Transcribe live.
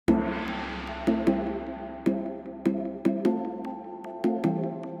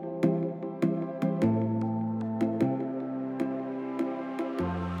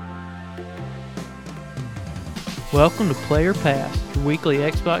Welcome to Player Pass, your weekly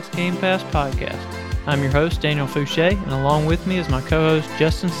Xbox Game Pass podcast. I'm your host, Daniel Fouché, and along with me is my co-host,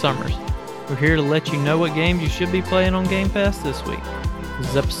 Justin Summers. We're here to let you know what games you should be playing on Game Pass this week. This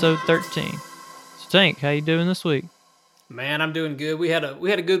is episode 13. So Tank, how you doing this week? Man, I'm doing good. We had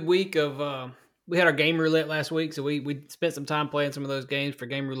a good week of we had our game roulette last week, so we spent some time playing some of those games for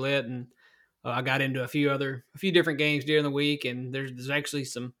game roulette, and I got into a few different games during the week, and there's actually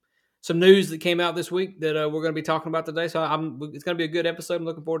some news that came out this week that we're going to be talking about today. So it's going to be a good episode. I'm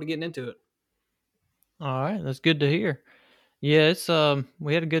looking forward to getting into it. All right, that's good to hear. Yeah, it's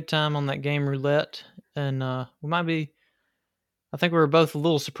we had a good time on that game roulette, and I think we were both a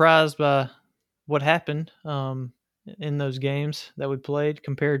little surprised by what happened in those games that we played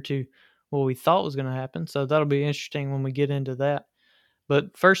compared to what we thought was going to happen. So that'll be interesting when we get into that.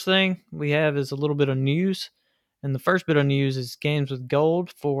 But first thing we have is a little bit of news. And the first bit of news is Games with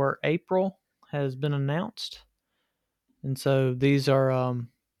Gold for April has been announced. And so these are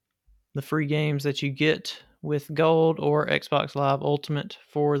the free games that you get with Gold or Xbox Live Ultimate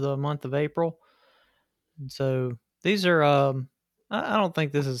for the month of April. And so these are, I don't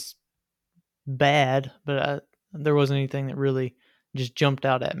think this is bad, but there wasn't anything that really just jumped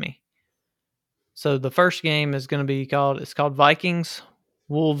out at me. So the first game is going to be called Vikings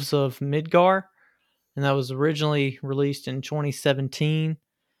Wolves of Midgar, and that was originally released in 2017.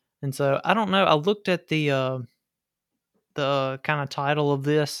 And so I don't know. I looked at the kind of title of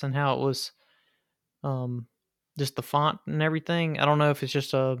this and how it was um, just the font and everything. I don't know if it's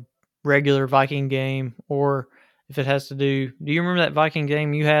just a regular Viking game or if it has to do. Do you remember that Viking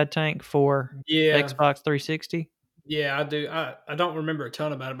game you had, Tank, for Yeah, Xbox 360? yeah, I do. I don't remember a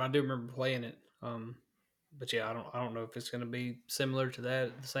ton about it, but I do remember playing it. But yeah, I don't know if it's going to be similar to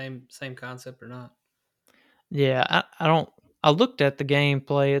that, the same concept or not. Yeah, I don't. I looked at the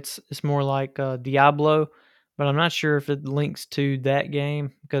gameplay. It's more like Diablo, but I'm not sure if it links to that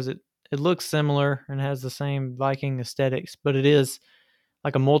game because it looks similar and has the same Viking aesthetics, but it is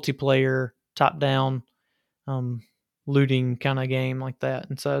like a multiplayer top down um, looting kind of game like that,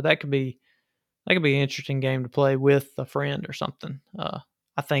 and so that could be an interesting game to play with a friend or something.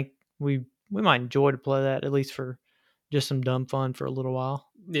 I think we might enjoy to play that at least for just some dumb fun for a little while.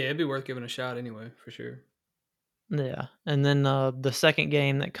 Yeah, it'd be worth giving a shot anyway, for sure. Yeah, and then the second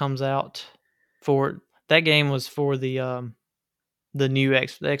game that comes out for that game was for the new the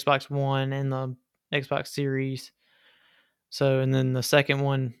Xbox One and the Xbox Series. So, and then the second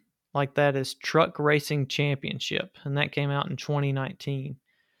one like that is Truck Racing Championship, and that came out in 2019.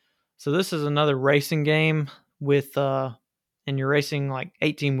 So this is another racing game with and you're racing like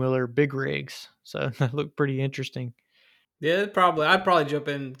 18 wheeler big rigs. So that looked pretty interesting. Yeah, probably. I'd probably jump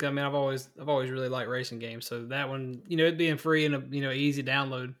in. I mean, I've always really liked racing games, so that one, it being free and easy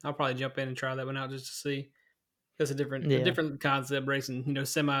download, I'll probably jump in and try that one out just to see. That's a Yeah, different concept racing,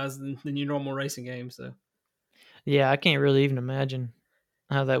 semis than your normal racing game. So yeah, I can't really even imagine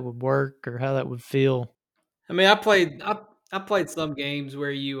how that would work or how that would feel. I mean, I played some games where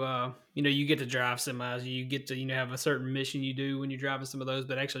you get to drive semis, you get to have a certain mission you do when you're driving some of those,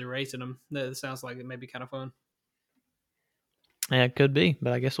 but actually racing them, that sounds like it may be kind of fun. Yeah, it could be,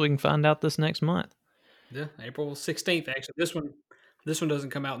 but I guess we can find out this next month. Yeah, April 16th. Actually, this one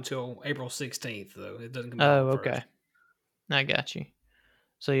doesn't come out until April 16th, though. It doesn't come out on Oh, the okay. first. I got you.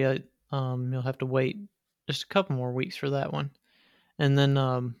 So yeah, you'll have to wait just a couple more weeks for that one. And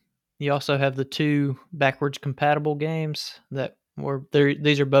then you also have the two backwards compatible games that were there.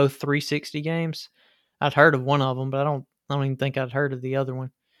 These are both 360 games. I'd heard of one of them, but I don't even think I'd heard of the other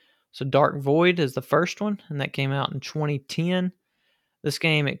one. So Dark Void is the first one, and that came out in 2010. This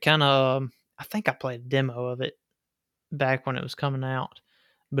game, it kind of, I think I played a demo of it back when it was coming out,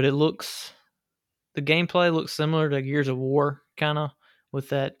 but the gameplay looks similar to Gears of War, kind of with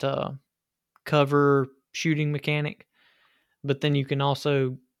that cover shooting mechanic. But then you can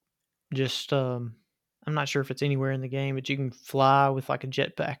also just, I'm not sure if it's anywhere in the game, but you can fly with like a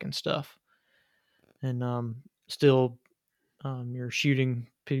jetpack and stuff, and still you're shooting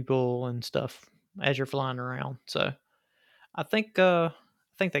people and stuff as you're flying around. So I think that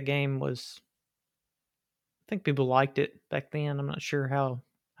game was. I think people liked it back then. I'm not sure how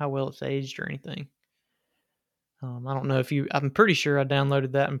well it's aged or anything. I don't know if you. I'm pretty sure I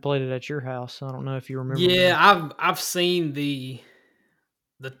downloaded that and played it at your house. So I don't know if you remember Yeah, me. I've seen the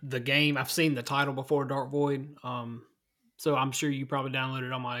game. I've seen the title before, Dark Void. So I'm sure you probably downloaded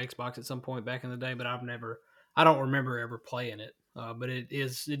it on my Xbox at some point back in the day, but I don't remember ever playing it. But it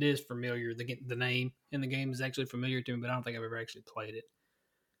is familiar. The name in the game is actually familiar to me, but I don't think I've ever actually played it.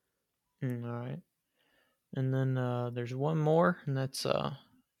 All right, and then there's one more, and that's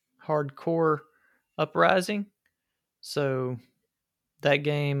Hardcore Uprising. So that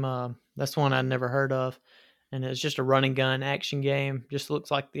game, that's one I'd never heard of, and it's just a running gun action game. Just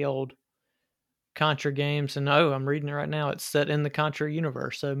looks like the old Contra games. And oh, I'm reading it right now. It's set in the Contra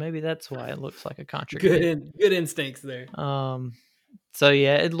universe, so maybe that's why it looks like a Contra game. Good instincts there. Um, so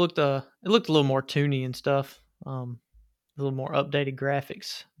yeah, it looked a little more toony and stuff. A little more updated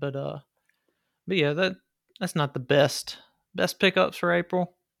graphics, but yeah, that's not the best pickups for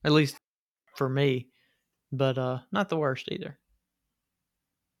April, at least for me. But not the worst either.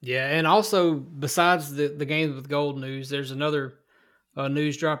 Yeah, and also besides the games with gold news, there's another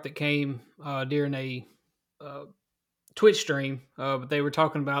news drop that came during a uh, Twitch stream. But they were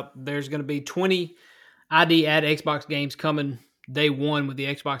talking about there's going to be 20 ID at Xbox games coming day one with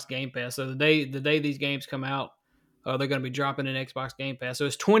the Xbox Game Pass. So the day these games come out, they're going to be dropping in Xbox Game Pass. So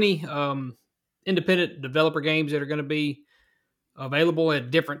it's 20 independent developer games that are going to be available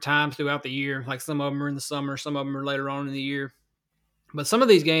at different times throughout the year. Like some of them are in the summer, some of them are later on in the year. But some of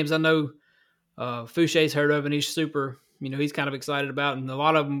these games I know Fouché's heard of, and he's super, he's kind of excited about. And a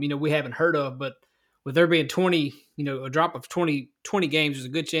lot of them, we haven't heard of. But with there being 20, a drop of twenty games, there's a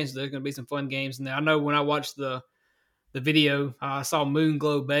good chance there's going to be some fun games. And I know when I watched the video, I saw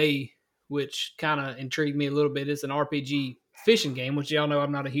Moonglow Bay, which kind of intrigued me a little bit. It's an RPG fishing game, which y'all know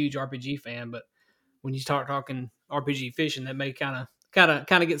I'm not a huge RPG fan, but when you start talking RPG fishing, that may kind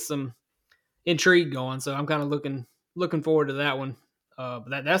of get some intrigue going. So I'm kind of looking forward to that one.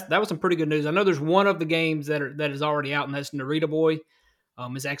 But that was some pretty good news. I know there's one of the games that is already out, and that's Narita Boy.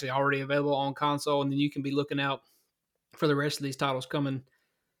 It's actually already available on console, and then you can be looking out for the rest of these titles coming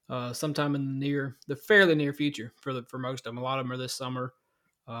sometime in the fairly near future for most of them. A lot of them are this summer,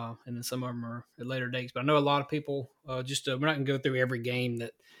 and then some of them are at later dates. But I know a lot of people we're not gonna go through every game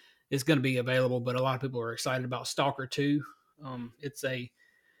that is going to be available, but a lot of people are excited about Stalker 2. It's a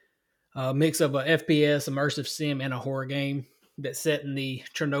mix of a FPS, immersive sim, and a horror game that's set in the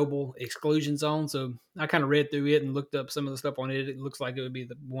Chernobyl exclusion zone. So I kind of read through it and looked up some of the stuff on it. It looks like it would be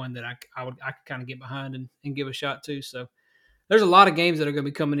the one that I could kind of get behind and give a shot to. So there's a lot of games that are going to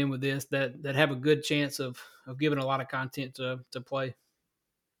be coming in with this that have a good chance of giving a lot of content to play.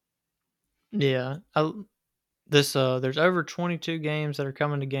 Yeah, there's over 22 games that are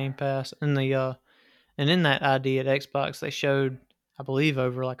coming to Game Pass, and in that ID at Xbox, they showed, I believe,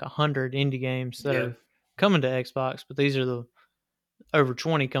 over like 100 indie games that Yeah, are coming to Xbox, but these are the over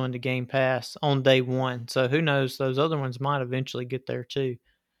 20 coming to Game Pass on day one. So who knows? Those other ones might eventually get there too.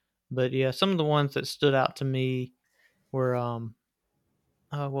 But yeah, some of the ones that stood out to me were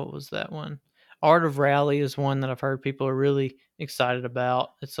what was that one? Art of Rally is one that I've heard people are really excited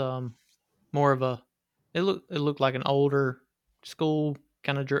about. It's more of a it looked like an older school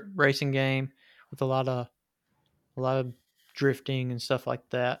kind of racing game with a lot of drifting and stuff like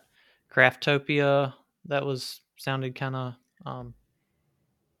that. Craftopia, that was sounded kind of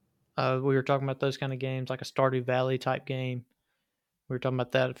we were talking about those kind of games like a Stardew Valley type game. We were talking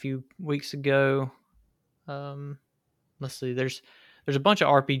about that a few weeks ago. Um, let's see. There's a bunch of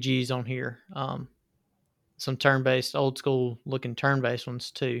RPGs on here. Some turn based, old school looking turn based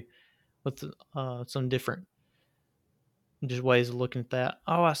ones too, with some different just ways of looking at that.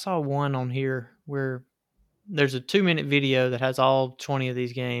 Oh, I saw one on here where there's a 2 minute video that has all 20 of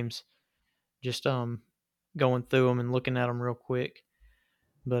these games. Just going through them and looking at them real quick.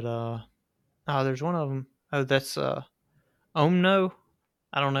 But oh, there's one of them. Oh, that's Omno.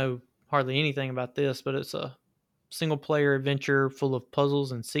 I don't know hardly anything about this, but it's a single player adventure full of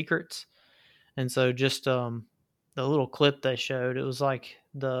puzzles and secrets. And so just the little clip they showed, it was like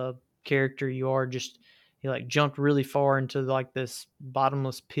the character you are just he like jumped really far into like this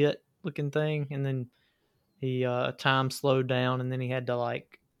bottomless pit looking thing, and then he time slowed down, and then he had to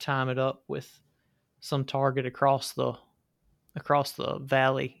like time it up with some target across the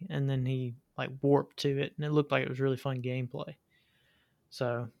valley, and then he like warped to it, and it looked like it was really fun gameplay.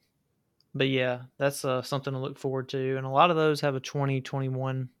 So, but yeah, that's something to look forward to, and a lot of those have a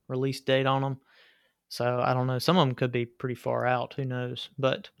 2021 release date on them. So I don't know. Some of them could be pretty far out. Who knows?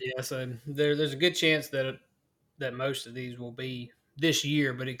 But yeah. So there's a good chance that most of these will be this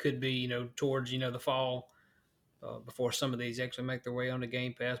year, but it could be towards the fall before some of these actually make their way onto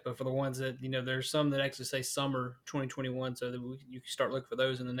Game Pass. But for the ones that there's some that actually say summer 2021, so that you can start looking for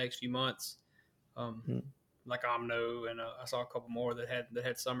those in the next few months. Um, mm, like Omno, and I saw a couple more that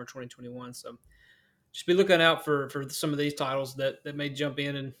had summer 2021. So just be looking out for some of these titles that may jump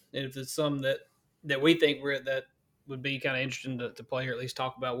in, and if there's some that we think that would be kind of interesting to play or at least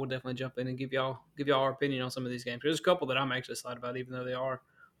talk about, we'll definitely jump in and give y'all our opinion on some of these games. There's a couple that I'm actually excited about, even though they are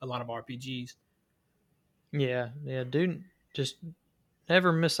a lot of RPGs. yeah, yeah, dude, just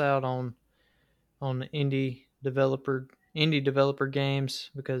never miss out on the indie. developer indie developer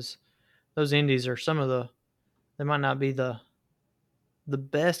games, because those indies are some of they might not be the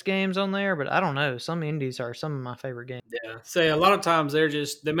best games on there, but I don't know. Some indies are some of my favorite games. Yeah. Say a lot of times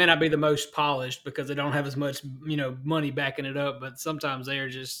they may not be the most polished because they don't have as much money backing it up, but sometimes they are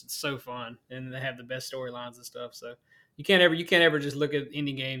just so fun and they have the best storylines and stuff. So you can't ever just look at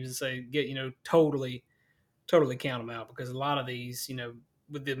indie games and say get totally count them out, because a lot of these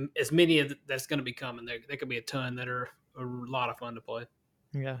with as many that's going to be coming, there could be a ton that are a lot of fun to play.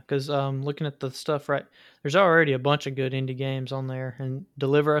 Yeah, because looking at the stuff, right, there's already a bunch of good indie games on there, and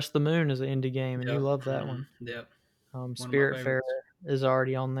Deliver Us the Moon is an indie game, and you Yep. love that one. Yep. One of my Spiritfarer favorites. is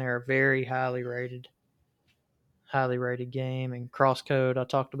already on there, very highly rated game, and Crosscode. I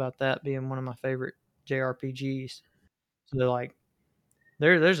talked about that being one of my favorite JRPGs. So they're like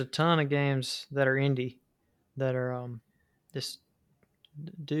there's a ton of games that are indie that are just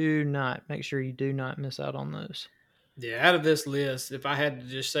do not make sure you do not miss out on those. Yeah, out of this list, if I had to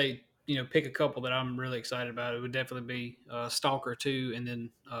just say, pick a couple that I'm really excited about, it would definitely be Stalker 2, and then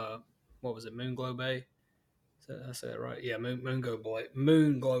what was it, Moonglow Bay? I said that right? Yeah,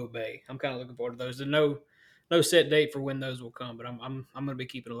 Moonglow Bay. I'm kind of looking forward to those. There's no set date for when those will come, but I'm going to be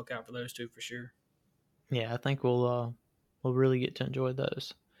keeping a lookout for those two for sure. Yeah, I think we'll really get to enjoy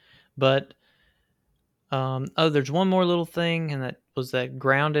those. But oh, there's one more little thing, and that was that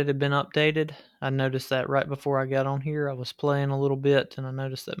Grounded had been updated. I noticed that right before I got on here. I was playing a little bit, and I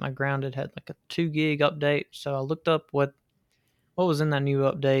noticed that my Grounded had like a 2 gig update. So I looked up what was in that new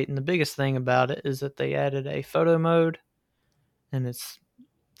update, and the biggest thing about it is that they added a photo mode, and it's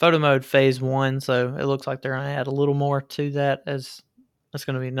photo mode phase one. So it looks like they're going to add a little more to that, as that's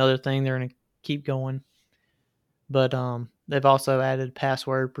going to be another thing they're going to keep going. But they've also added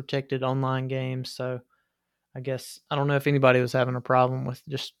password protected online games. So I guess I don't know if anybody was having a problem with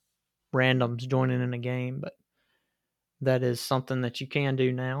just randoms joining in a game, but that is something that you can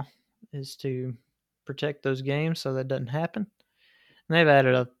do now, is to protect those games so that doesn't happen. And they've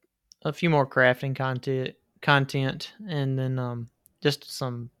added a few more crafting content, and then just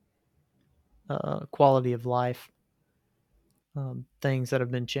some quality of life things that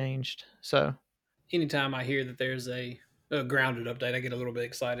have been changed. So Anytime I hear that there's a grounded update, I get a little bit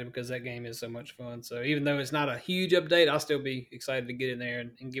excited because that game is so much fun. So even though it's not a huge update, I'll still be excited to get in there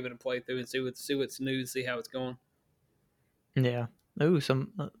and give it a playthrough and see what's new, see how it's going. yeah. Ooh,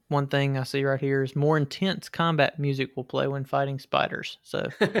 some one thing I see right here is more intense combat music will play when fighting spiders. So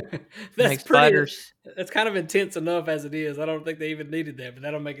that's make pretty. spiders. That's kind of intense enough as it is. I don't think they even needed that, but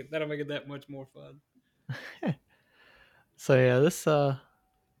that'll make it that much more fun. So yeah, this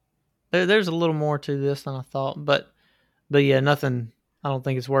there's a little more to this than I thought, but yeah, nothing. I don't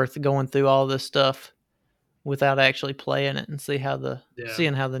think it's worth going through all this stuff without actually playing it and Yeah,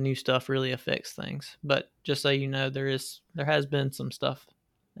 seeing how the new stuff really affects things. But just so you know, there has been some stuff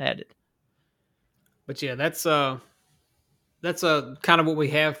added. but yeah, that's kind of what we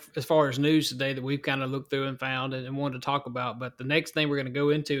have as far as news today that we've kind of looked through and found and wanted to talk about. But the next thing we're going to go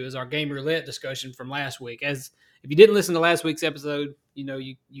into is our game roulette discussion from last week. As if you didn't listen to last week's episode,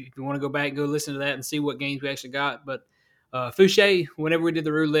 if you want to go back and go listen to that and see what games we actually got. But Fouché, whenever we did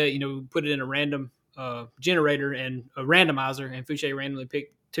the roulette, we put it in a random generator and a randomizer, and Fouché randomly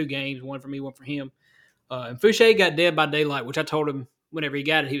picked two games, one for me, one for him. And Fouché got Dead by Daylight, which I told him whenever he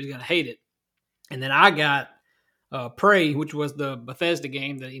got it, he was going to hate it. And then I got Prey, which was the Bethesda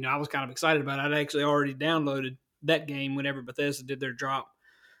game that I was kind of excited about. I'd actually already downloaded that game whenever Bethesda did their drop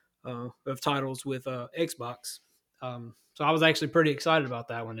of titles with Xbox. So I was actually pretty excited about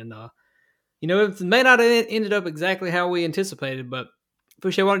that one, and it may not have ended up exactly how we anticipated, but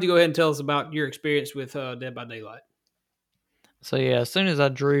Fouché, why don't you go ahead and tell us about your experience with Dead by Daylight? So yeah, as soon as I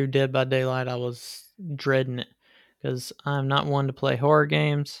drew Dead by Daylight, I was dreading it because I'm not one to play horror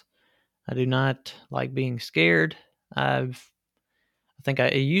games. I do not like being scared. I think I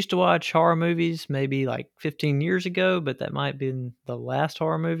used to watch horror movies maybe like 15 years ago, but that might have been the last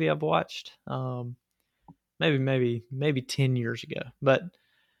horror movie I've watched. Maybe 10 years ago, but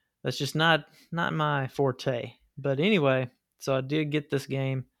that's just not my forte. But anyway, so I did get this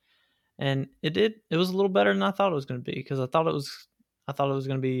game, and it was a little better than I thought it was going to be, because I thought it was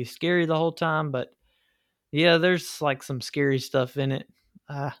going to be scary the whole time, but yeah, there's like some scary stuff in it.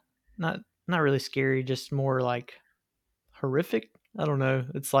 Uh, not not really scary, just more like horrific. I don't know.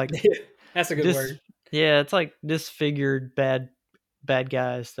 It's like That's a good this, word. yeah, it's like disfigured bad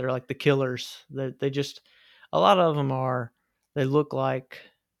guys. They're like the killers. They just, a lot of them are. They look like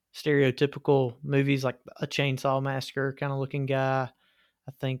stereotypical movies, like a Chainsaw Massacre kind of looking guy.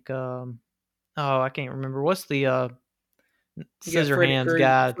 I think. Oh, I can't remember. What's the You got Scissorhands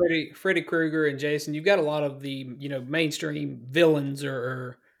guy. Freddy Krueger, and Jason. You've got a lot of the mainstream villains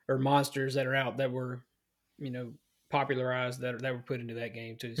or monsters that are out that were you know popularized that were put into that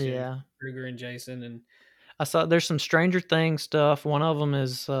game too. So yeah, Yeah. Krueger and Jason, and I saw there's some Stranger Things stuff. One of them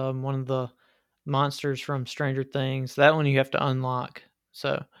is one of the monsters from Stranger Things. That one you have to unlock.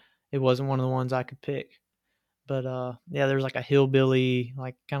 So it wasn't one of the ones I could pick. But yeah, there's like a hillbilly,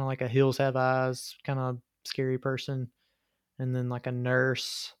 like kind of like a Hills Have Eyes kind of scary person, and then like a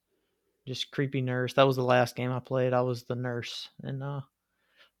nurse, just creepy nurse. That was the last game I played. I was the nurse, and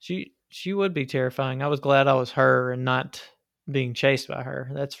she would be terrifying. I was glad I was her and not being chased by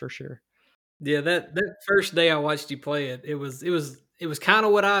her. That's for sure. yeah, that first day I watched you play it, it was kind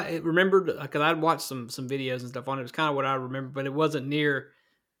of what I remembered because I'd watched some videos and stuff on it. It was kind of what I remember, but it wasn't near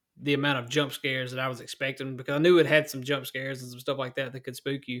the amount of jump scares that I was expecting because I knew it had some jump scares and some stuff like that that could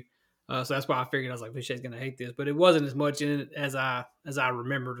spook you. So that's why I figured I was like, Boucher's gonna hate this, but it wasn't as much in it as I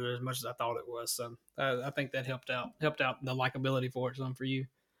remembered or as much as I thought it was. So I think that helped out the likability for it some for you.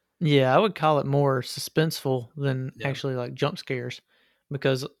 Yeah, I would call it more suspenseful than Yeah, actually like jump scares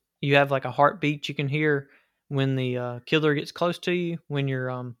because you have like a heartbeat you can hear when the killer gets close to you when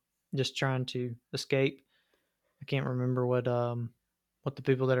you're just trying to escape. I can't remember what the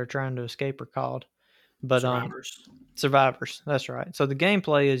people that are trying to escape are called, but survivors. survivors. That's right. So the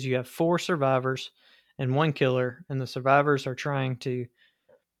gameplay is you have four survivors and one killer, and the survivors are trying to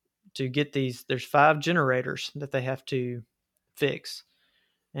get these. There's five generators that they have to fix,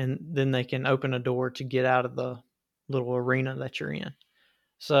 and then they can open a door to get out of the little arena that you're in.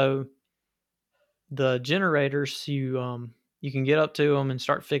 So the generators, you can get up to them and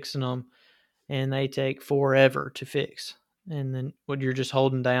start fixing them, and they take forever to fix. And then what you're just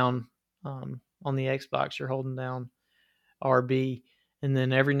holding down on the Xbox, you're holding down RB, and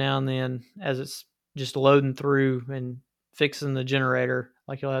then every now and then, as it's just loading through and fixing the generator,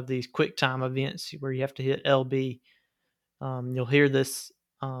 like you'll have these quick time events where you have to hit LB. You'll hear this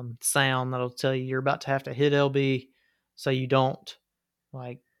sound that'll tell you you're about to have to hit LB, so you don't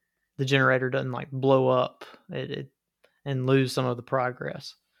like the generator doesn't like blow up and lose some of the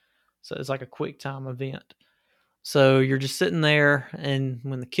progress. So it's like a quick time event. So you're just sitting there, and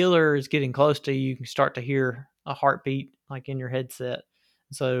when the killer is getting close to you, you can start to hear a heartbeat like in your headset.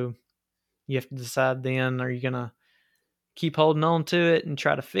 So you have to decide then: are you gonna keep holding on to it and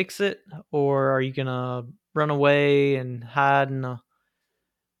try to fix it, or are you gonna run away and hide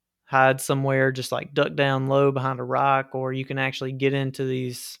somewhere, just like duck down low behind a rock, or you can actually get into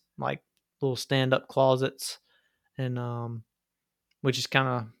these like little stand up closets, and which is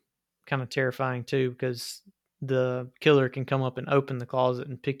kind of terrifying too because the killer can come up and open the closet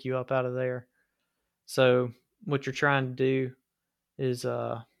and pick you up out of there. So what you're trying to do is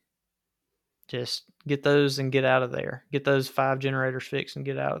just get those and get out of there. Get those five generators fixed and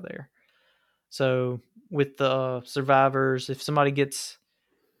get out of there. So with the survivors, if somebody gets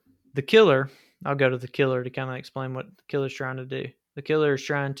the killer, I'll go to the killer to kind of explain what the killer's trying to do. The killer is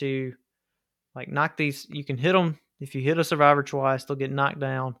trying to like knock these. You can hit them if you hit a survivor twice, they'll get knocked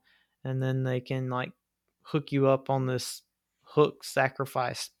down, and then they can like hook you up on this hook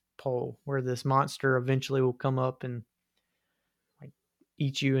sacrifice pole where this monster eventually will come up and like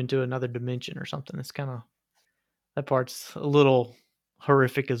eat you into another dimension or something. It's kind of that part's a little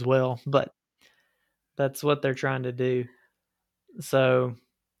horrific as well, but that's what they're trying to do. So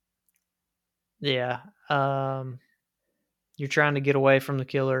yeah, you're trying to get away from the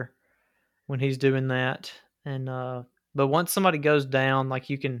killer when he's doing that. And but once somebody goes down, like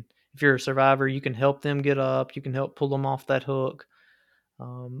you can, if you're a survivor, you can help them get up. You can help pull them off that hook,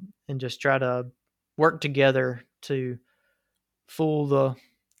 and just try to work together to fool the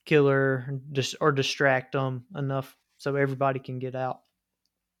killer, just or distract them enough so everybody can get out.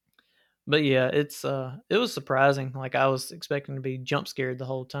 But yeah, it was surprising. Like I was expecting to be jump scared the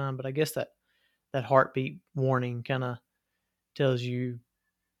whole time, but I guess that heartbeat warning kind of tells you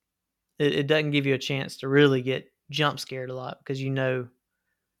it doesn't give you a chance to really get jump scared a lot because you know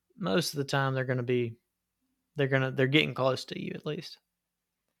most of the time they're getting close to you at least.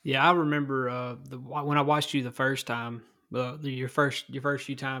 Yeah, I remember when I watched you the first time, your first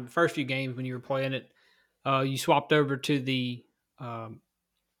few times, first few games when you were playing it, you swapped over to um,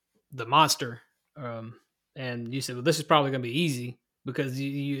 the monster, um, and you said, "Well, this is probably going to be easy because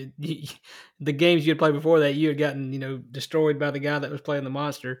the games you had played before that you had gotten destroyed by the guy that was playing the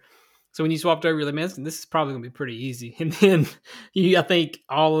monster." So when you swapped over, you're like, "Man, this is probably going to be pretty easy." And then I think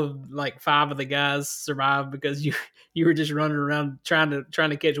all of like five of the guys survived because you were just running around trying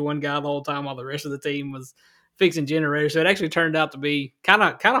to catch one guy the whole time while the rest of the team was fixing generators. So it actually turned out to be kind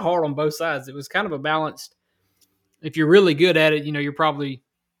of hard on both sides. It was kind of a balanced if you're really good at it, you're probably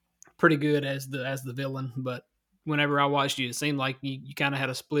pretty good as the villain. But whenever I watched you, it seemed like you kind of had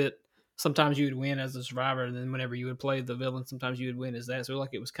a split. Sometimes you would win as the survivor, and then whenever you would play the villain, sometimes you would win as that. So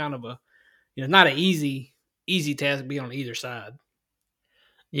like it was kind of a not an easy task to be on either side.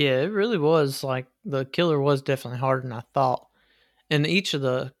 Yeah, it really was. Like the killer was definitely harder than I thought, and each of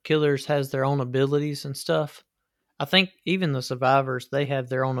the killers has their own abilities and stuff. I think even the survivors they have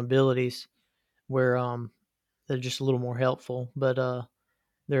their own abilities where they're just a little more helpful, but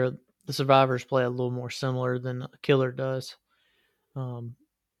they're the survivors play a little more similar than a killer does. Um,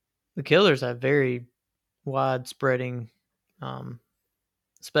 the killers have very wide spreading um,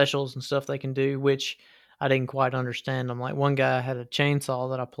 specials and stuff they can do, which I didn't quite understand. I'm like one guy had a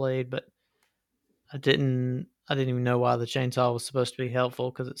chainsaw that I played, but I didn't even know why the chainsaw was supposed to be helpful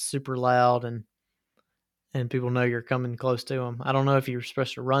because it's super loud and people know you're coming close to them. I don't know if you're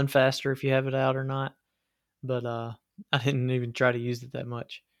supposed to run faster if you have it out or not, but I didn't even try to use it that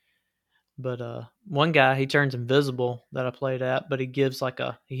much. But one guy he turns invisible that I played at, but he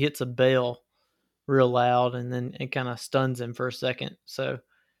hits a bell real loud and then it kind of stuns him for a second. So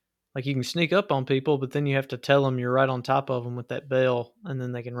like you can sneak up on people, but then you have to tell them you're right on top of them with that bell, and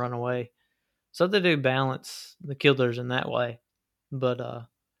then they can run away. So they do balance the killers in that way, but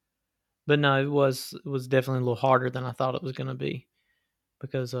no, it was definitely a little harder than I thought it was going to be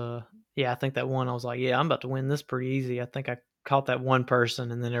because yeah, I think that one I was like, yeah, I'm about to win this pretty easy. I think I caught that one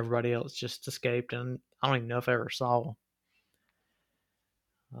person, and then everybody else just escaped, and I don't even know if I ever saw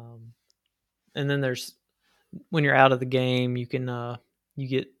them. And then there's when you're out of the game, you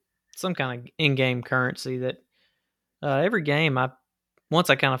get some kind of in-game currency that every game I once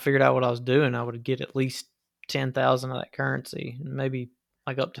I kind of figured out what I was doing, I would get at least 10,000 of that currency, and maybe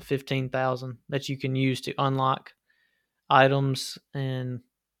like up to 15,000 that you can use to unlock items and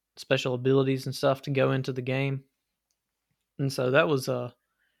special abilities and stuff to go into the game. And so that was the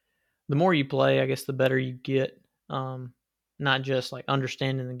more you play, I guess the better you get. Um, Not just like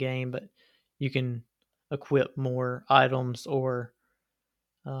understanding the game, but you can equip more items or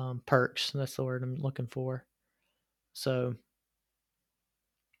perks. That's the word I'm looking for. So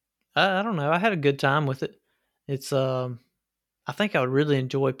I don't know. I had a good time with it. It's I think I would really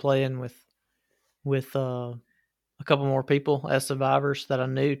enjoy playing with a couple more people as survivors that I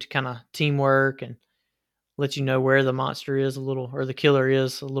knew to kind of teamwork and let you know where the monster is a little or the killer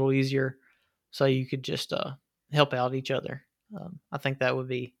is a little easier, so you could just help out each other. I think that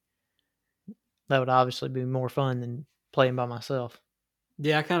would obviously be more fun than playing by myself.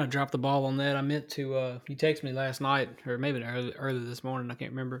 Yeah, I kind of dropped the ball on that. I meant to. You texted me last night, or maybe early this morning. I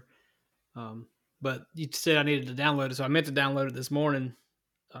can't remember. Um, but you said I needed to download it, so I meant to download it this morning,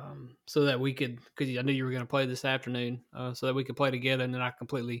 so that we could, because I knew you were going to play this afternoon, so that we could play together. And then I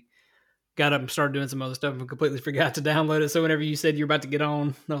completely got up and started doing some other stuff and completely forgot to download it. So whenever you said you're about to get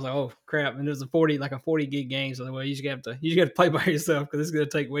on, I was like, oh crap! And it was a 40 gig game. So well, you just have to play by yourself because it's going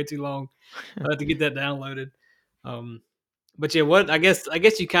to take way too long to get that downloaded. Um, but yeah, I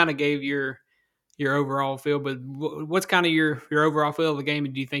guess you kind of gave your overall feel, but what's kind of your overall feel of the game?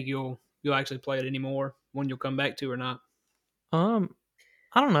 And do you think you'll actually play it anymore when you'll come back to or not? um,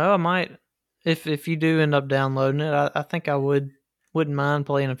 I don't know. I might if you do end up downloading it. I think I wouldn't mind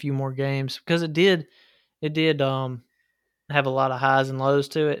playing a few more games because it did have a lot of highs and lows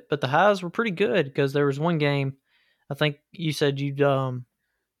to it, but the highs were pretty good because there was one game. I think you said you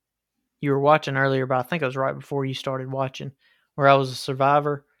were watching earlier, but I think it was right before you started watching, where I was a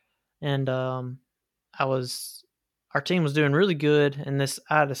survivor, and I was our team was doing really good, and this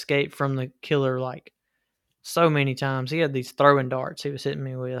I'd escaped from the killer like so many times. He had these throwing darts he was hitting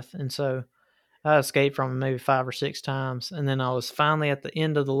me with, and so I escaped from him maybe 5 or 6 times, and then I was finally at the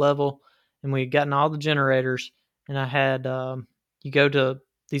end of the level, and we had gotten all the generators, and I had you go to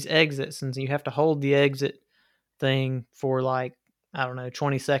these exits, and you have to hold the exit thing for like I don't know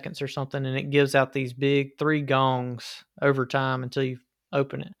 20 seconds or something, and it gives out these big three gongs over time until you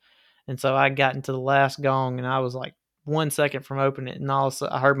open it. And so I got into the last gong, and I was like 1 second from opening it, and all of a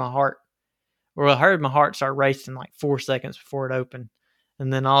sudden I heard my heart. Well, I heard my heart start racing like 4 seconds before it opened,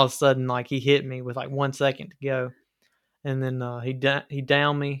 and then all of a sudden, like he hit me with like 1 second to go, and then he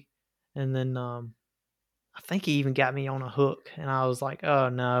downed me, and then I think he even got me on a hook, and I was like, oh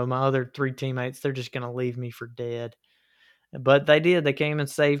no, my other three teammates they're just gonna leave me for dead, but they did. They came and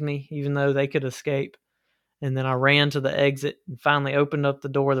saved me, even though they could escape. And then I ran to the exit and finally opened up the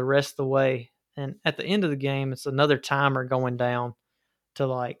door the rest of the way. And at the end of the game, it's another timer going down to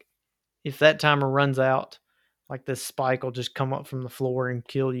like if that timer runs out, like this spike will just come up from the floor and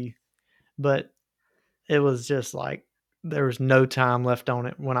kill you. But it was just like there was no time left on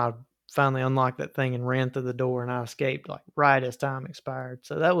it when I finally unlocked that thing and ran through the door, and I escaped like right as time expired.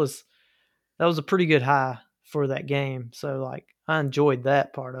 So that was a pretty good high for that game. So like I enjoyed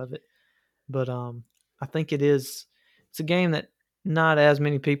that part of it. But I think it's a game that not as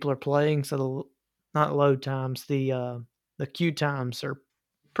many people are playing, so not load times, the queue times are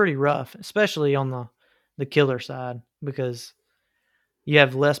pretty rough, especially on the killer side because you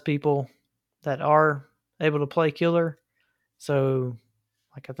have less people that are able to play killer. So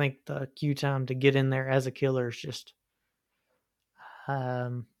like I think the queue time to get in there as a killer is just I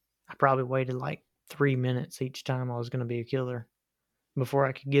probably waited like 3 minutes each time I was going to be a killer before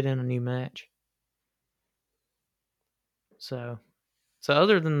I could get in a new match. So so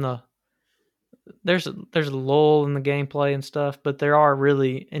other than there's a lull in the gameplay and stuff, but there are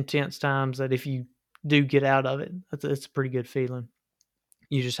really intense times that if you do get out of it, it's a pretty good feeling.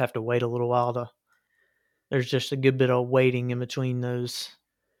 You just have to wait a little while to. There's just a good bit of waiting in between those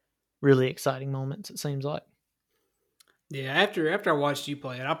really exciting moments. It seems like. Yeah, after I watched you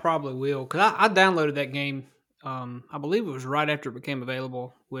play it, I probably will because I downloaded that game. I believe it was right after it became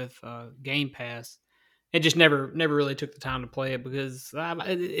available with Game Pass. It just never really took the time to play it because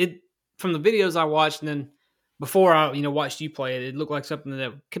it from the videos I watched and then before I watched you play it, it looked like something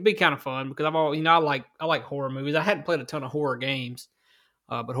that could be kind of fun because I've all I like horror movies. I hadn't played a ton of horror games,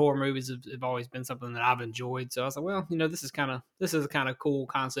 but horror movies have always been something that I've enjoyed. So I was like, well, this is a kind of cool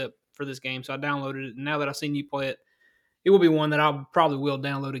concept for this game. So I downloaded it, and now that I've seen you play it, it will be one that I probably will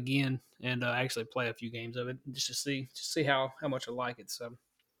download again and actually play a few games of it just to see how much I like it. So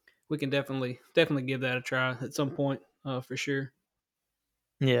we can definitely give that a try at some point for sure.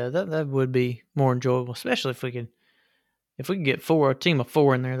 Yeah, that would be more enjoyable, especially if we could get a team of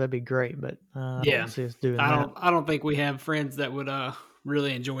four in there, that'd be great. But I don't Yeah, see us doing that. I don't think we have friends that would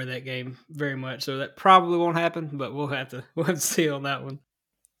really enjoy that game very much. So that probably won't happen, but we'll have to see on that one.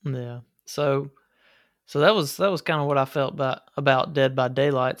 Yeah. So that was kind of what I felt about Dead by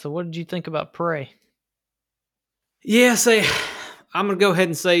Daylight. So what did you think about Prey? Yeah, say I'm gonna go ahead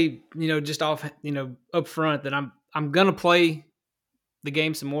and say just off up front that I'm gonna play the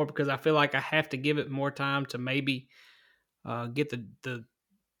game some more because I feel like I have to give it more time to maybe get the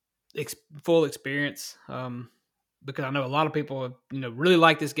full experience. Because I know a lot of people have really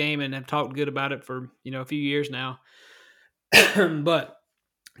like this game and have talked good about it for a few years now. But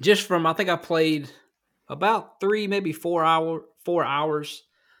just from I think I played about 4 hours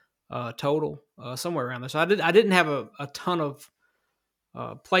total somewhere around there. So I didn't have a ton of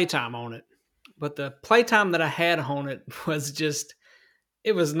playtime on it, but the playtime that I had on it was just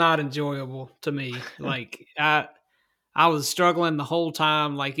it was not enjoyable to me. Like I was struggling the whole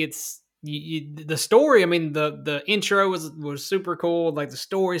time. Like the story. I mean, the intro was super cool. Like the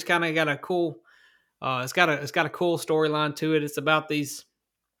story's kind of got a cool. It's got a cool storyline to it. It's about these.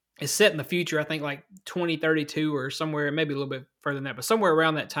 It's set in the future. I think like 2032 or somewhere, maybe a little bit further than that, but somewhere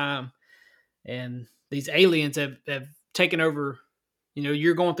around that time. And these aliens have taken over.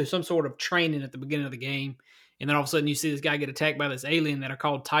 You're going through some sort of training at the beginning of the game, and then all of a sudden you see this guy get attacked by this alien that are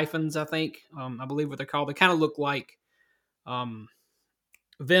called Typhons. I think I believe what they're called. They kind of look like um,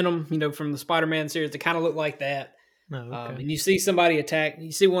 Venom, from the Spider-Man series. They kind of look like that. Oh, okay. And you see somebody attack,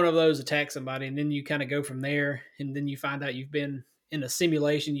 you see one of those attack somebody, and then you kind of go from there. And then you find out you've been in a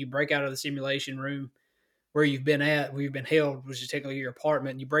simulation. You break out of the simulation room where you've been at, where you've been held, which is technically your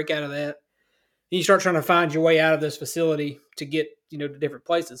apartment. And you break out of that, and you start trying to find your way out of this facility to get, to different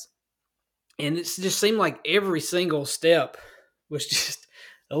places. And it just seemed like every single step was just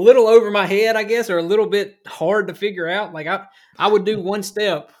a little over my head, I guess, or a little bit hard to figure out. Like I would do one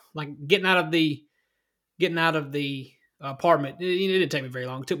step, like getting out of the apartment. It didn't take me very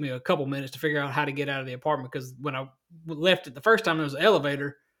long. It took me a couple minutes to figure out how to get out of the apartment because when I left it the first time, there was an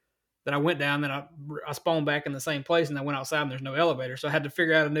elevator that I went down. Then I spawned back in the same place, and I went outside, and there's no elevator, so I had to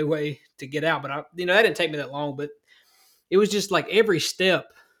figure out a new way to get out. But that didn't take me that long. But it was just like every step,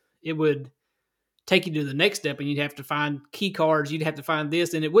 it would take you to the next step, and you'd have to find key cards. You'd have to find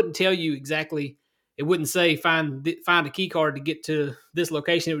this, and it wouldn't tell you exactly. It wouldn't say find a key card to get to this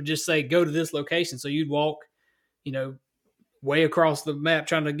location. It would just say go to this location. So you'd walk, you know, way across the map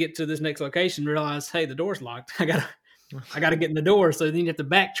trying to get to this next location. Realize, hey, the door's locked. I gotta get in the door. So then you have to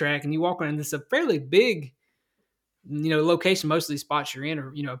backtrack, and you walk around. This is a fairly big, location. Most of these spots you're in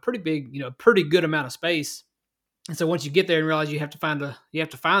are, a pretty big, pretty good amount of space. And so once you get there and realize you have to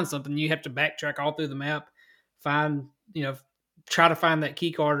find something, you have to backtrack all through the map, find, try to find that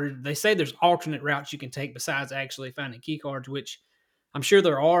key card. Or they say there's alternate routes you can take besides actually finding key cards, which I'm sure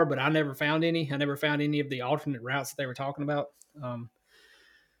there are, but I never found any. I never found any of the alternate routes that they were talking about.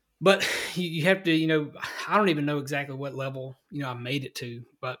 But you have to, I don't even know exactly what level, I made it to,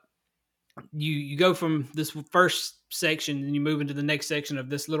 but you go from this first section and you move into the next section of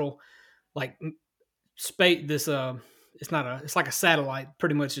this little like space. This it's not a it's like a satellite.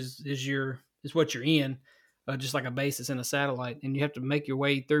 Pretty much is what you're in. Just like a base that's in a satellite, and you have to make your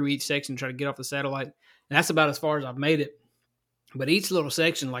way through each section to try to get off the satellite. And that's about as far as I've made it. But each little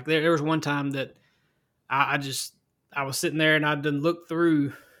section, like there was one time that I just I was sitting there and I didn't look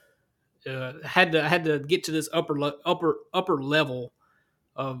through. I had to get to this upper level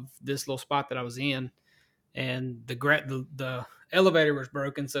of this little spot that I was in, and the elevator was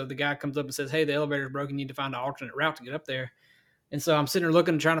broken. So the guy comes up and says, "Hey, the elevator's broken. You need to find an alternate route to get up there." And so I'm sitting there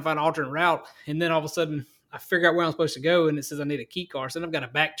looking, trying to find an alternate route, and then all of a sudden I figure out where I'm supposed to go, and it says I need a key card. So then I've got to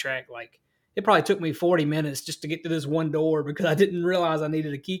backtrack. Like it probably took me 40 minutes just to get to this one door because I didn't realize I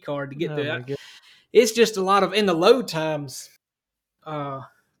needed a key card to get Oh there. my god. It's just a lot of in the load times. Uh,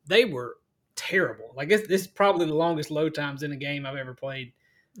 they were terrible. Like this is probably the longest load times in a game I've ever played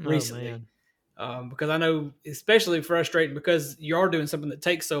Oh recently. man. Because I know especially frustrating because you are doing something that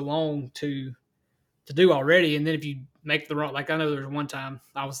takes so long to do already, and then if you make the wrong, like I know there was one time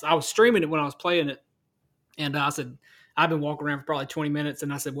I was streaming it when I was playing it, and I said I've been walking around for probably 20 minutes,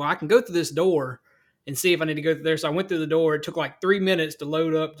 and I said, well, I can go through this door and see if I need to go through there. So I went through the door. It took like 3 minutes to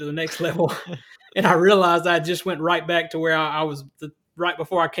load up to the next level, and I realized I just went right back to where I was right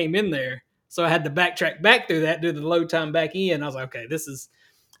before I came in there. So I had to backtrack back through that, do the load time back in. I was like, okay, this is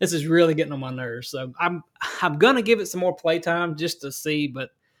really getting on my nerves. So I'm gonna give it some more playtime just to see, but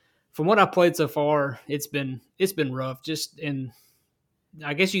from what I've played so far, it's been rough. Just in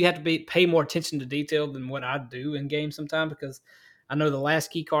I guess you have to pay more attention to detail than what I do in games sometimes because I know the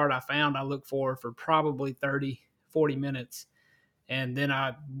last key card I found I looked for probably 30, 40 minutes. And then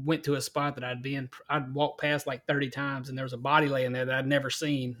I went to a spot that I'd walked past like 30 times, and there was a body laying there that I'd never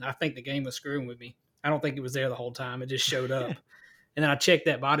seen. I think the game was screwing with me. I don't think it was there the whole time. It just showed up. And then I checked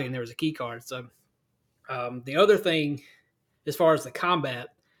that body, and there was a key card. So the other thing, as far as the combat,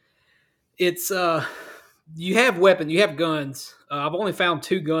 it's you have weapons, you have guns. I've only found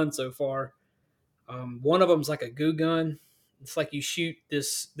two guns so far. One of them's like a goo gun. It's like you shoot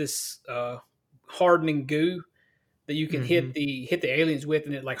this hardening goo that you can Mm-hmm. hit the aliens with,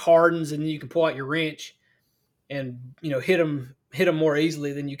 and it like hardens, and then you can pull out your wrench and hit them more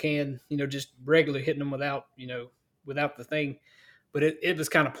easily than you can just regularly hitting them without without the thing. But it was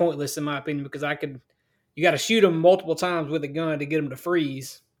kind of pointless in my opinion because you got to shoot them multiple times with a gun to get them to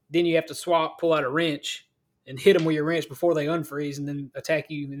freeze. Then you have to pull out a wrench, and hit them with your wrench before they unfreeze, and then attack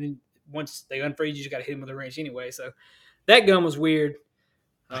you. And then once they unfreeze, you just got to hit them with a wrench anyway. So that gun was weird.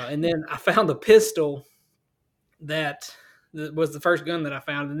 And then I found a pistol that was the first gun that I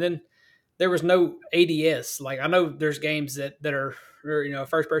found, and then there was no ADS. Like I know there's games that are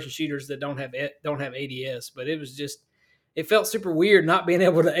first person shooters that don't have ADS, but it felt super weird not being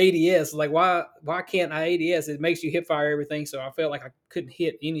able to ADS. Like why can't I ADS? It makes you hip fire everything, so I felt like I couldn't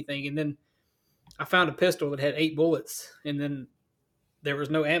hit anything. And then I found a pistol that had 8 bullets, and then there was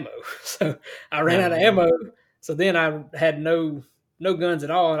no ammo, so I ran Oh out of man. ammo. So then I had no guns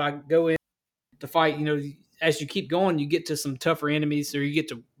at all, and I go in to fight. As you keep going, you get to some tougher enemies, or you get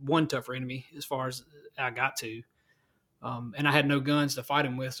to one tougher enemy as far as I got to. And I had no guns to fight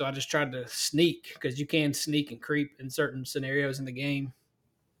him with, so I just tried to sneak because you can sneak and creep in certain scenarios in the game.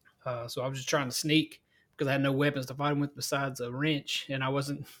 So I was just trying to sneak because I had no weapons to fight him with besides a wrench, and I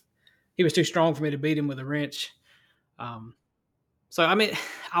wasn't. He was too strong for me to beat him with a wrench. Um, so I mean,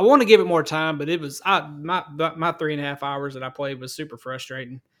 I want to give it more time, but my 3.5 hours that I played was super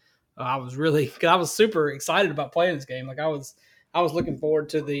frustrating. I was really because I was super excited about playing this game. Like I was looking forward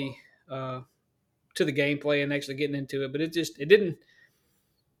uh, to the gameplay and actually getting into it, but it didn't.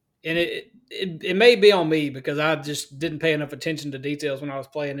 And it may be on me because I just didn't pay enough attention to details when I was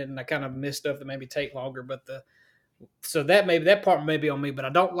playing it, and I kind of missed stuff that maybe take longer. But the so that part may be on me, but I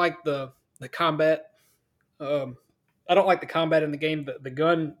don't like the combat. Um, I don't like the combat in the game.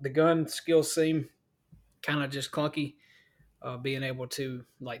 The gun skills seem kind of just clunky. Being able to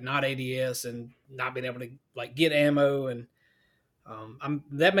like not ADS and not being able to like get ammo, and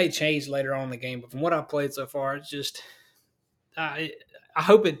that may change later on in the game. But from what I've played so far, it's just I I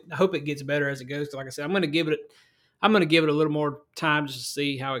hope it gets better as it goes. 'Cause like I said, I'm gonna give it a little more time just to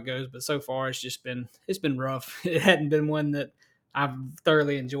see how it goes. But so far, it's been rough. It hadn't been one that I've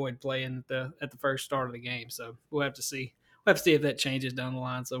thoroughly enjoyed playing at the first start of the game. So we'll have to see. We'll have to see if that changes down the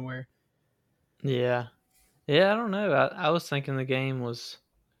line somewhere. Yeah. Yeah, I don't know. I was thinking the game was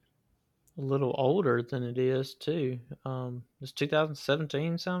a little older than it is too. Does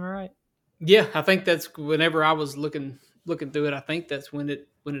 2017 sound right? Yeah, I think that's whenever I was looking through it. I think that's when it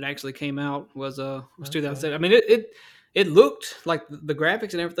actually came out was Okay. 2007. I mean it looked like the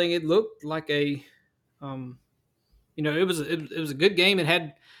graphics and everything. It looked like a um, it was a good game. It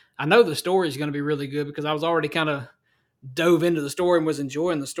had I know the story is going to be really good because I was already kind of dove into the story and was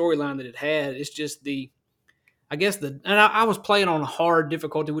enjoying the storyline that it had. It's just I guess and I was playing on hard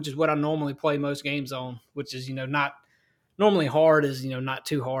difficulty, which is what I normally play most games on, which is not normally hard is not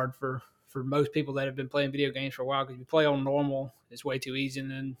too hard for most people that have been playing video games for a while because you play on normal, it's way too easy, and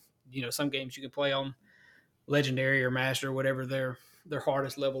then some games you can play on legendary or master or whatever their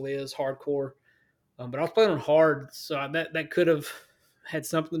hardest level is, hardcore. But I was playing on hard, so that could have had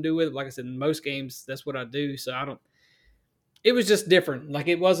something to do with it. Like I said, in most games, that's what I do. So I don't. It was just different. Like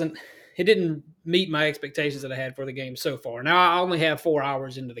it wasn't. It didn't meet my expectations that I had for the game so far. Now I only have 4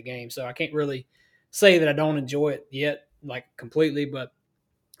 hours into the game, so I can't really say that I don't enjoy it yet, like completely. But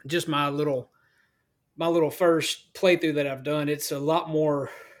just my little first playthrough that I've done, it's a lot more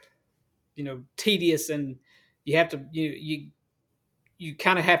tedious, and you have to you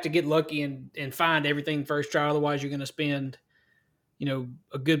kind of have to get lucky and find everything first try. Otherwise, you're going to spend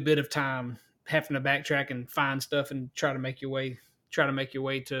a good bit of time having to backtrack and find stuff and try to make your way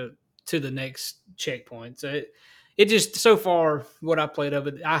to the next checkpoint. So it just so far what I played of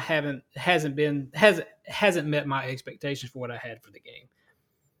it, I haven't hasn't met my expectations for what I had for the game.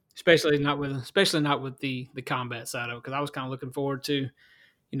 Especially not with the combat side of it, because I was kind of looking forward to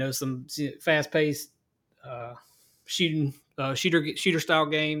some fast paced uh, shooter style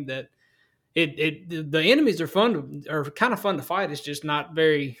game that the enemies are kind of fun to fight. It's just not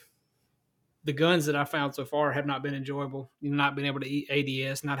very. The guns that I found so far have not been enjoyable. Not being able to eat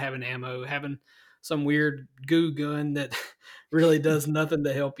ADS, not having ammo, having some weird goo gun that really does nothing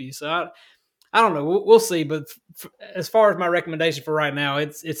to help you. So I don't know. We'll see. But as far as my recommendation for right now,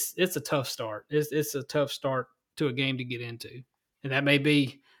 it's a tough start. It's a tough start to a game to get into, and that may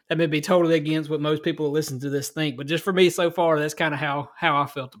be totally against what most people who listen to this think. But just for me so far, that's kind of how I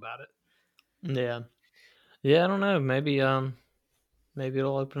felt about it. Yeah. Yeah, I don't know. Maybe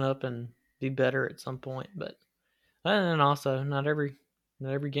it'll open up and be better at some point, but and then also not every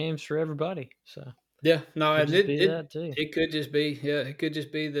game's for everybody. So Yeah, no, could and just it be it that too. it could just be it could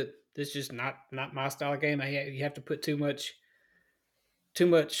just be that it's just not my style of game. You have to put too much,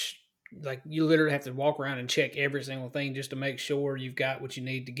 like you literally have to walk around and check every single thing just to make sure you've got what you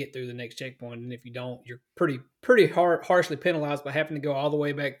need to get through the next checkpoint. And if you don't, you're pretty harshly penalized by having to go all the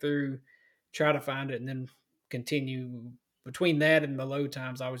way back through, try to find it, and then continue. Between that and the load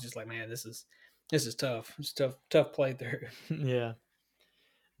times, I was just like, man, this is tough. It's tough playthrough. Yeah.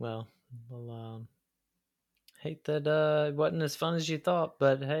 Well, well, hate that it wasn't as fun as you thought,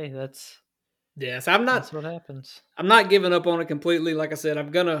 but hey, Yeah, so I'm not that's what happens. I'm not giving up on it completely. Like I said,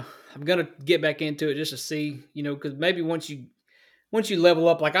 I'm gonna get back into it just to see, because maybe once you level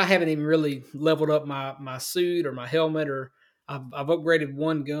up, like I haven't even really leveled up my suit or my helmet, or I've upgraded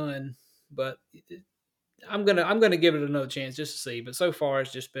one gun, but I'm gonna give it another chance just to see. But so far,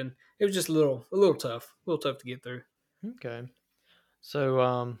 it was just a little tough to get through. Okay.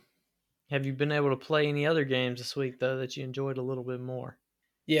 So, have you been able to play any other games this week though that you enjoyed a little bit more?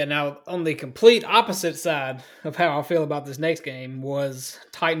 Yeah, now on the complete opposite side of how I feel about this next game was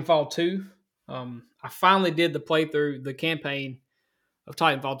Titanfall 2. I finally did the playthrough, the campaign of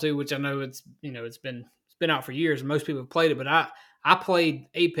Titanfall 2, which I know it's been out for years and most people have played it, but I played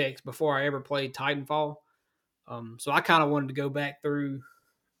Apex before I ever played Titanfall. So I kind of wanted to go back through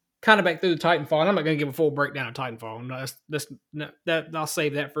the Titanfall, and I'm not going to give a full breakdown of Titanfall. No, that I'll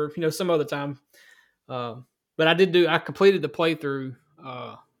save that for some other time. Uh, but I completed the playthrough.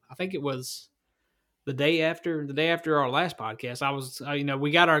 I think it was the day after our last podcast.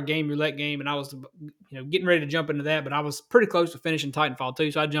 We got our game roulette game, and I was getting ready to jump into that, but I was pretty close to finishing Titanfall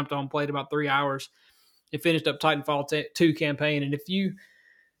 2, so I jumped on, played about 3 hours, and finished up Titanfall 2 campaign. And if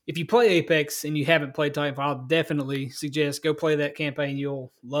you play Apex and you haven't played Titanfall, I'll definitely suggest go play that campaign.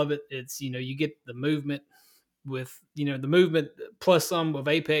 You'll love it. It's you get the movement with the movement plus some of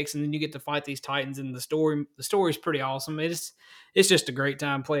Apex, and then you get to fight these Titans. And the story's pretty awesome. It's just a great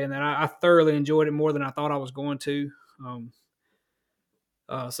time playing that. I thoroughly enjoyed it more than I thought I was going to.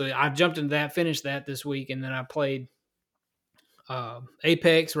 So I jumped into that, finished that this week, and then I played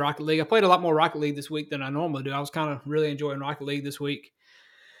Apex, Rocket League. I played a lot more Rocket League this week than I normally do. I was kind of really enjoying Rocket League this week.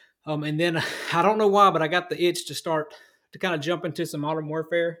 And then I don't know why, but I got the itch to kind of jump into some Modern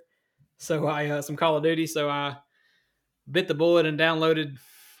Warfare. So some Call of Duty. So I bit the bullet and downloaded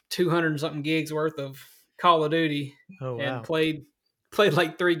 200 and something gigs worth of Call of Duty Oh and wow. played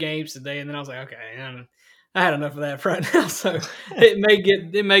like 3 games today. And then I was like, okay, I had enough of that for right now. So it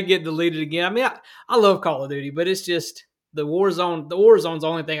may get deleted again. I mean, I love Call of Duty, but it's just the Warzone. The Warzone's the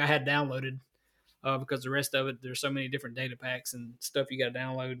only thing I had downloaded because the rest of it, there's so many different data packs and stuff you got to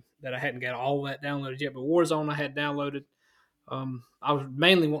download that I hadn't got all that downloaded yet. But Warzone I had downloaded. I was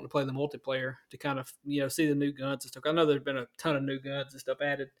mainly wanting to play the multiplayer to kind of see the new guns and stuff. I know there's been a ton of new guns and stuff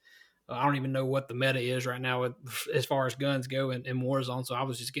added. I don't even know what the meta is right now as far as guns go in Warzone. So I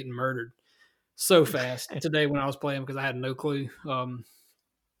was just getting murdered so fast today when I was playing because I had no clue.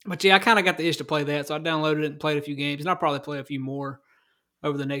 But yeah, I kind of got the itch to play that, so I downloaded it and played a few games, and I'll probably play a few more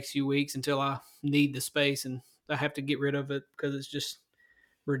over the next few weeks until I need the space and I have to get rid of it because it's just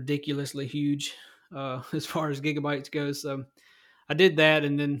ridiculously huge as far as gigabytes goes. So I did that,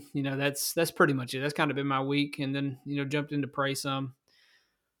 and then that's pretty much it. That's kind of been my week, and then jumped into Prey some,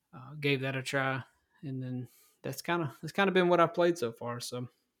 gave that a try, and then that's kind of been what I've played so far. So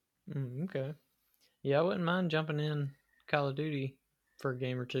Okay. Yeah, I wouldn't mind jumping in Call of Duty for a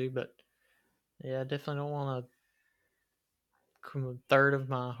game or two, but yeah, I definitely don't want a third of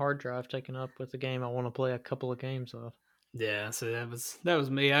my hard drive taken up with a game I want to play a couple of games of. yeah, so that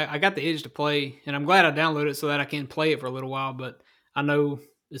was me. I got the itch to play, and I'm glad I downloaded it so that I can play it for a little while. But I know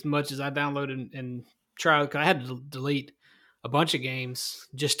as much as I downloaded and tried, because I had to delete a bunch of games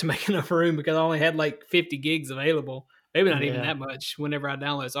just to make enough room because I only had like 50 gigs available. Maybe not even Yeah. that much. Whenever I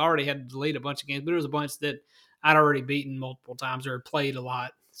downloaded, so I already had to delete a bunch of games, but there was a bunch that I'd already beaten multiple times or played a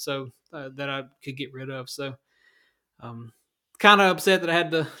lot, so that I could get rid of. So um, kind of upset that I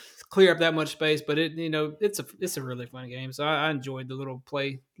had to clear up that much space, but it's a really fun game. So I enjoyed the little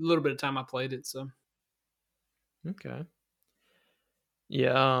bit of time I played it. So Okay.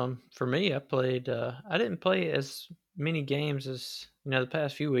 Yeah, for me, I didn't play as many games as, the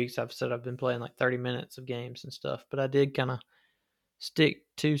past few weeks. I've said I've been playing like 30 minutes of games and stuff, but I did kind of stick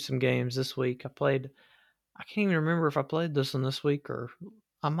to some games this week. I can't even remember if I played this one this week or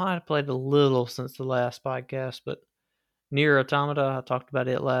I might have played a little since the last podcast, but Near Automata, I talked about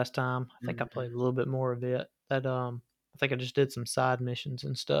it last time. I think I Mhm. played a little bit more of it. I think I just did some side missions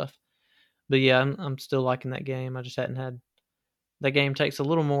and stuff. But yeah, I'm still liking that game. I just hadn't had that game takes a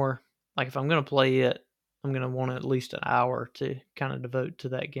little more. Like if I'm gonna play it, I'm gonna want at least an hour to kind of devote to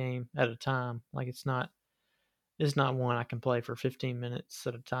that game at a time. Like it's not one I can play for 15 minutes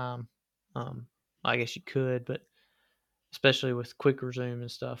at a time. Um, I guess you could, but especially with quick resume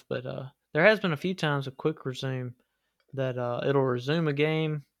and stuff. But there has been a few times with quick resume that it'll resume a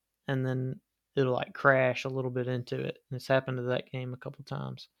game and then it'll like crash a little bit into it. And it's happened to that game a couple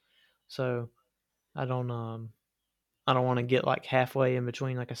times. So I don't um I don't want to get like halfway in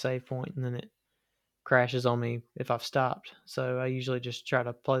between like a save point and then it crashes on me if I've stopped. So I usually just try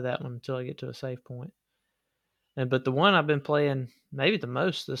to play that one until I get to a save point. And but the one I've been playing maybe the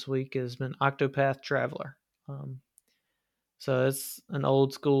most this week has been Octopath Traveler. Um, so it's an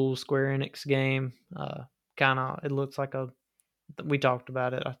old school Square Enix game. Kind of it looks like a we talked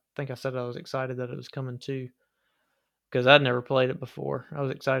about it. I think I said I was excited that it was coming too because I'd never played it before. I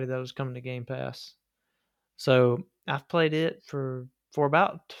was excited that it was coming to Game Pass. So I've played it for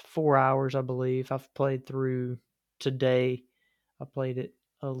about 4 hours, I believe. I've played through today. I played it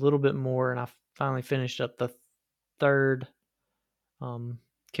a little bit more, and I finally finished up the third um,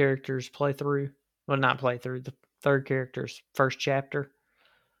 character's playthrough. Well, not playthrough. The third character's first chapter.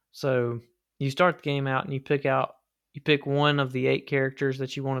 So you start the game out, and you pick one of the 8 characters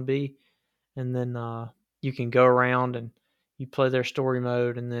that you want to be, and then you can go around and you play their story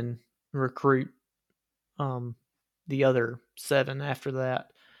mode, and then recruit um, the other 7 after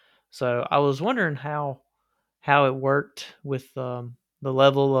that. So I was wondering how it worked with the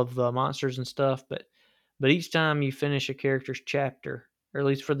level of the monsters and stuff, but each time you finish a character's chapter, or at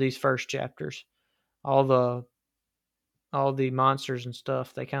least for these first chapters, all the all the monsters and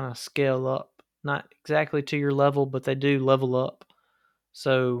stuff they kind of scale up, not exactly to your level, but they do level up.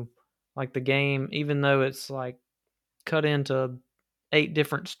 So like the game, even though it's like cut into 8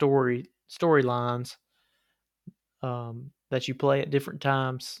 different storylines that you play at different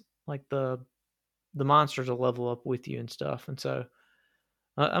times. Like the monsters will level up with you and stuff, and so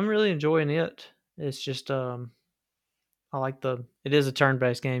I'm really enjoying it. It's just I like the it is a turn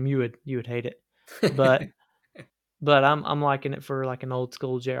based game. You would hate it, but I'm liking it for like an old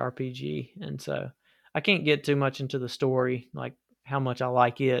school JRPG, and so I can't get too much into the story, like how much I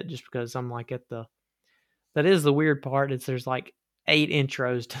like it, just because I'm like at the that is the weird part. Is there's like 8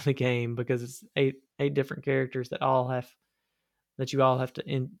 intros to the game because it's eight different characters that you all have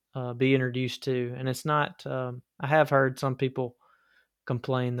to be introduced to, and it's not. I have heard some people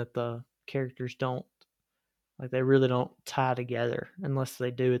complain that the characters don't like they really don't tie together unless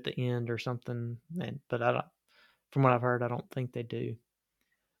they do at the end or something. But I don't. From what I've heard, I don't think they do.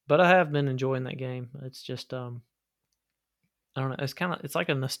 But I have been enjoying that game. It's just I don't know. It's like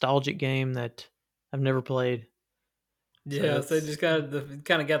a nostalgic game that I've never played, so Yeah, so it that's just kind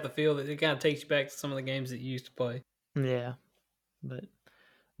of got the feel that it kind of takes you back to some of the games that you used to play. yeah. But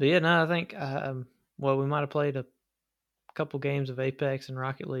but yeah, no, I think well, we might have played a couple games of Apex and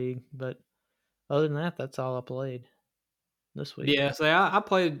Rocket League, but other than that, that's all I played this week. Yeah, so I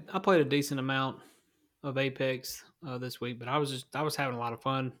played a decent amount of Apex this week, but I was having a lot of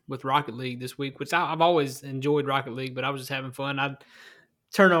fun with Rocket League this week, which I've always enjoyed Rocket League, but I was just having fun. I'd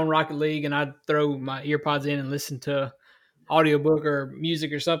turn on Rocket League and I'd throw my earpods in and listen to audiobook or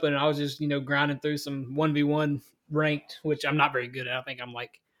music or something, and I was just grinding through some 1v1 ranked, which I'm not very good at. I think I'm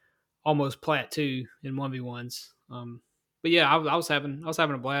like almost plat 2 in 1v1s. But yeah, I was having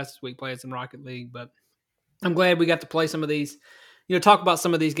a blast this week playing some Rocket League, but I'm glad we got to play some of these, talk about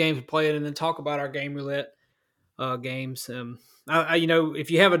some of these games we played, and then talk about our game roulette games.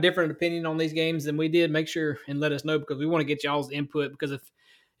 If you have a different opinion on these games than we did, make sure and let us know, because we want to get y'all's input. Because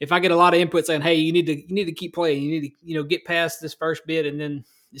if I get a lot of input saying, "Hey, you need to keep playing, you need to get past this first bit," and then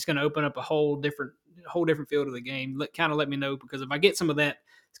it's going to open up a whole different field of the game. Let me know, because if I get some of that,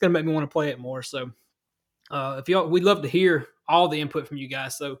 it's going to make me want to play it more. So if y'all, we'd love to hear all the input from you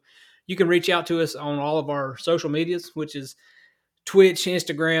guys. So you can reach out to us on all of our social medias, which is Twitch,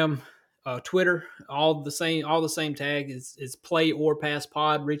 Instagram, Twitter, all the same tag is Play or Pass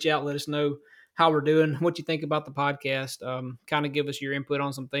Pod. Reach out, let us know how we're doing, what you think about the podcast. Kind of give us your input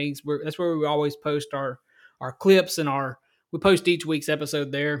on some things. That's where we always post our clips, and we post each week's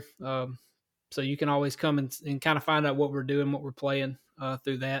episode there. So you can always come and kind of find out what we're doing, what we're playing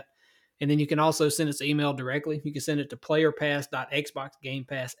through that. And then you can also send us an email directly. You can send it to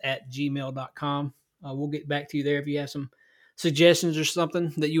playerpass.xboxgamepass@gmail.com. We'll get back to you there if you have some suggestions or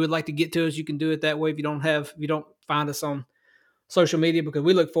something that you would like to get to us. You can do it that way if you don't find us on social media, because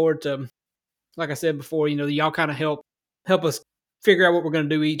we look forward to, like I said before, y'all kind of help us figure out what we're going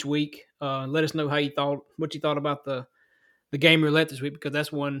to do each week. Let us know what you thought about the game roulette this week, because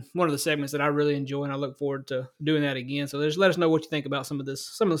that's one of the segments that I really enjoy, and I look forward to doing that again. So just let us know what you think about some of the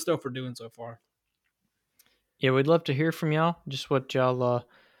stuff we're doing so far. Yeah, we'd love to hear from y'all. Just what y'all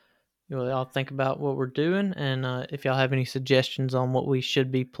think about what we're doing, and if y'all have any suggestions on what we should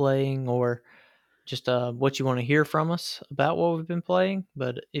be playing, or just what you want to hear from us about what we've been playing.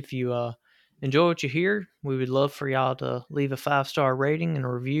 But if you enjoy what you hear, we would love for y'all to leave a 5-star rating and a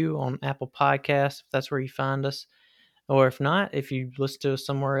review on Apple Podcasts if that's where you find us. Or if not, if you listen to us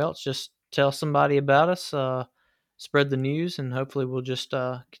somewhere else, just tell somebody about us, spread the news, and hopefully we'll just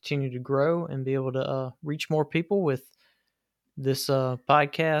continue to grow and be able to reach more people with this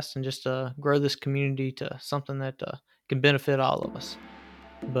podcast, and just grow this community to something that can benefit all of us.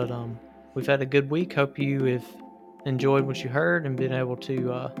 But we've had a good week. Hope you have enjoyed what you heard and been able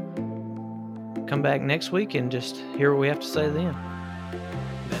to come back next week and just hear what we have to say then.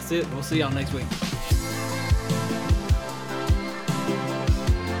 That's it. We'll see y'all next week.